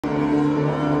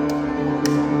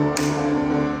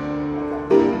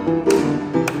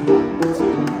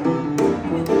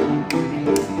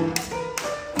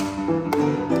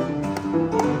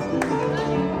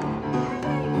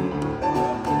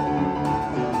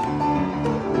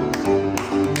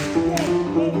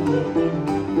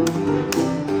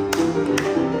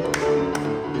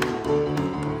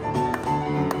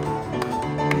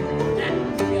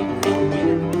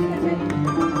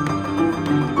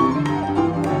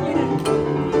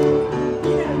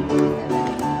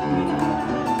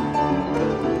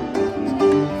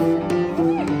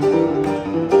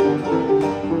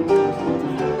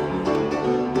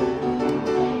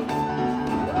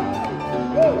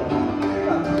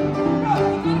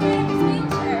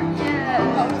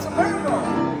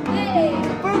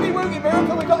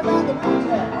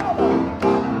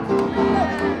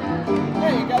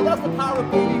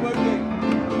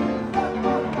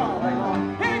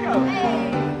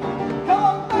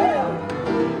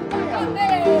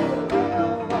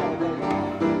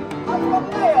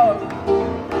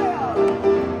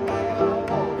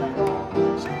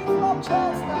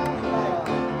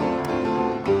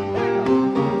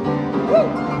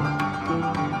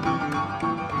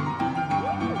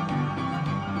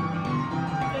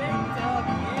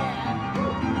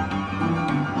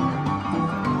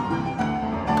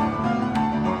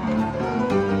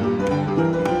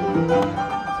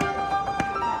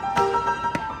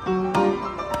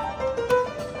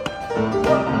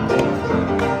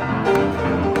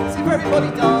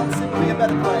everybody dance, it will be a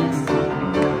better place.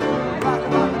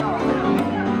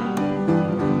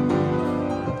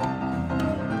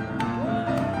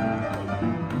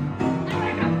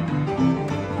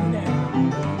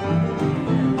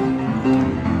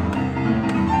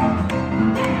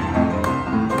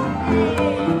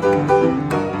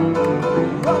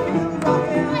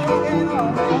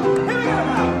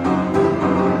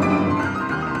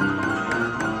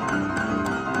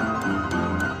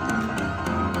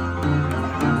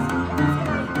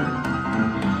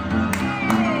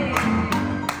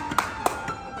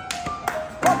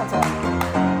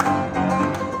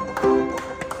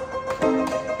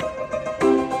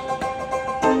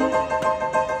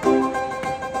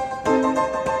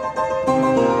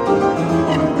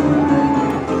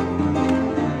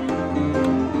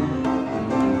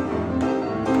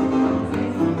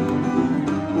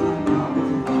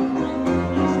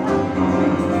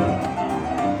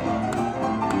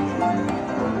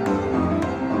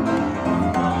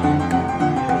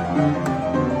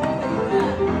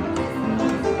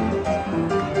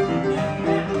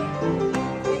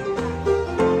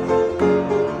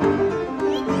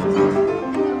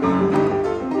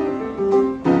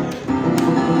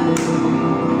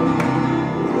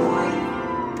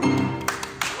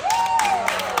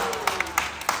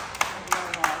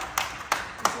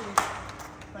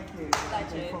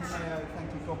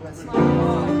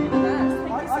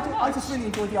 I just really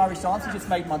enjoyed the Irish dance. It just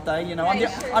made my day. You know,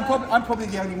 I'm probably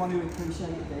the only one who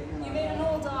appreciated it. You know? You made an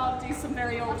old dog do some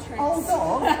very old tricks. Old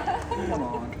dog? Come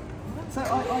on. So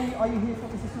are you here for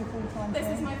this? Is your full-time? This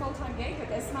is my full-time gig with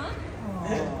this man.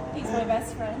 Oh. He's my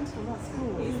best friend. Well, that's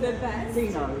cool. He's the best.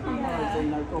 Dino. Yeah.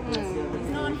 Dino. God bless you. He's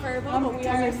non-verbal, but we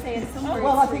are saying some words.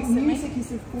 Well, I think music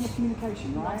is a form of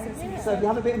communication, right? Yeah. So if you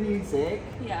have a bit of music,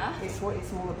 yeah, it's what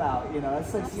it's all about. You know,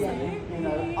 it's so silly. You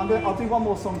know, I'll do one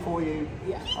more song for you.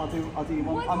 Yeah. I'll do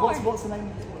one. What's the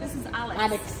name? This is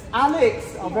Alex.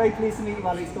 Alex. I'm very pleased to meet you,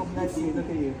 Alex. God bless you. Look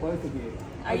at you, both of you.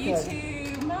 Are you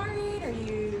two married? Are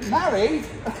you married?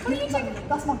 What are you doing?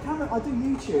 That's my camera. I do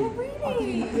YouTube. Oh,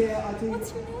 really? I do.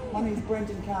 What's your name? My name's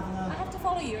Brendan Kavanagh. I have to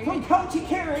follow you. From County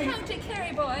Kerry. County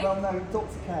Kerry, boy. Well, no,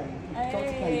 Dr. K. Hey.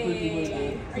 Dr. K. Boogie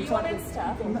Woogie. Are you on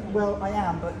Insta? Well, I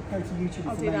am, but go to YouTube.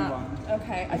 I'll is do the main that. one.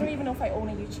 Okay. I don't even know if I own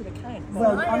a YouTube account.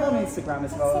 Well, I'm on Instagram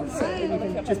as well. So So you cool.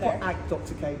 can just put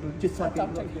 @Dr. K. Just type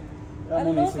in. Dr. K. I'm I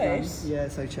on love Instagram. it. Yeah,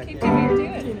 so check Keep it. doing what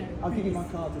you're doing. I'll give you my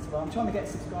card as well. I'm trying to get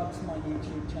subscribed to my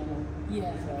YouTube channel.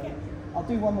 Yeah. So Okay. I'll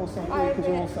do one more song for you because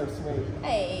you're all so sweet.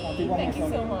 Hey, I'll do one thank more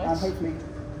you song. so much. And hopefully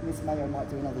Miss Mayo might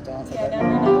do another dance. Yeah, I don't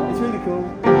never know. know. It's really cool.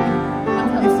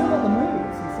 You've still got the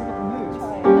moves. You've still got the moves.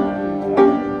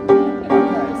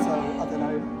 Okay, so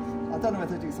I don't know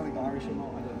whether to do something Irish or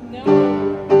not. I don't know.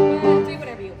 No, do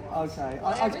whatever you want. Okay,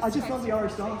 I just love the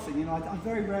Irish dancing. You know, I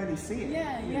very rarely see it.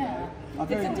 Yeah, yeah.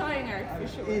 It's a dying art for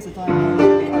sure. It is a dying art.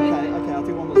 Okay, I'll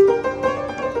do one more song.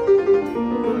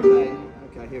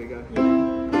 Okay, here we go.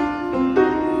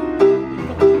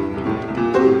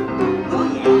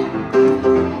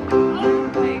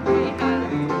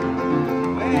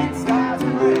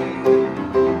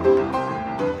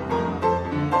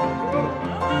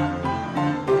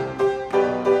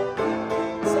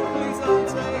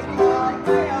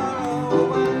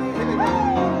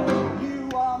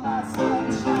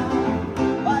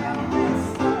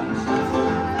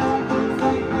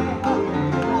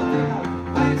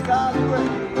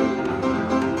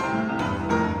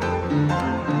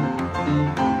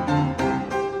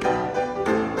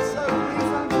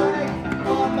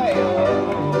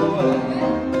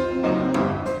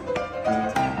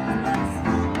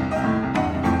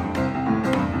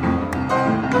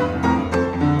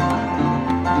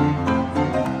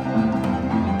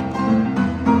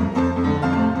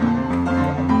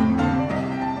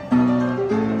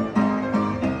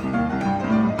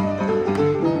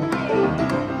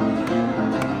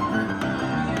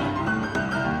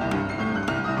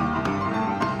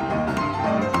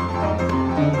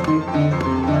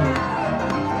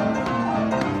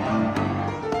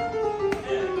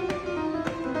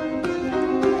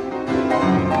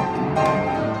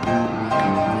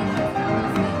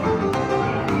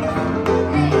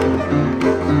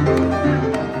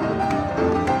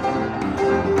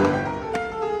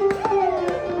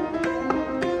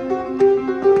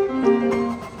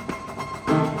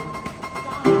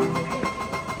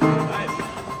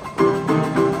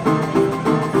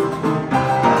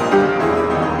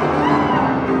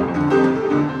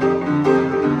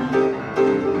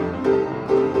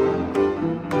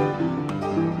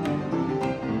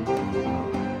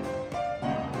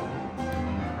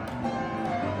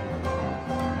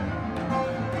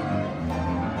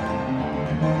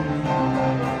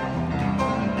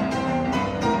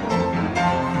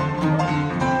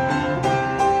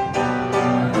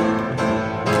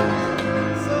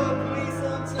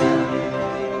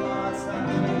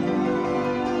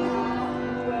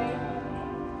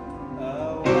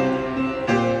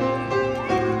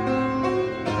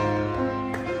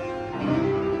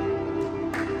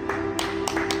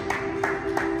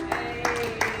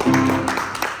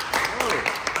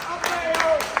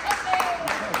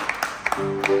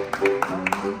 Thank you.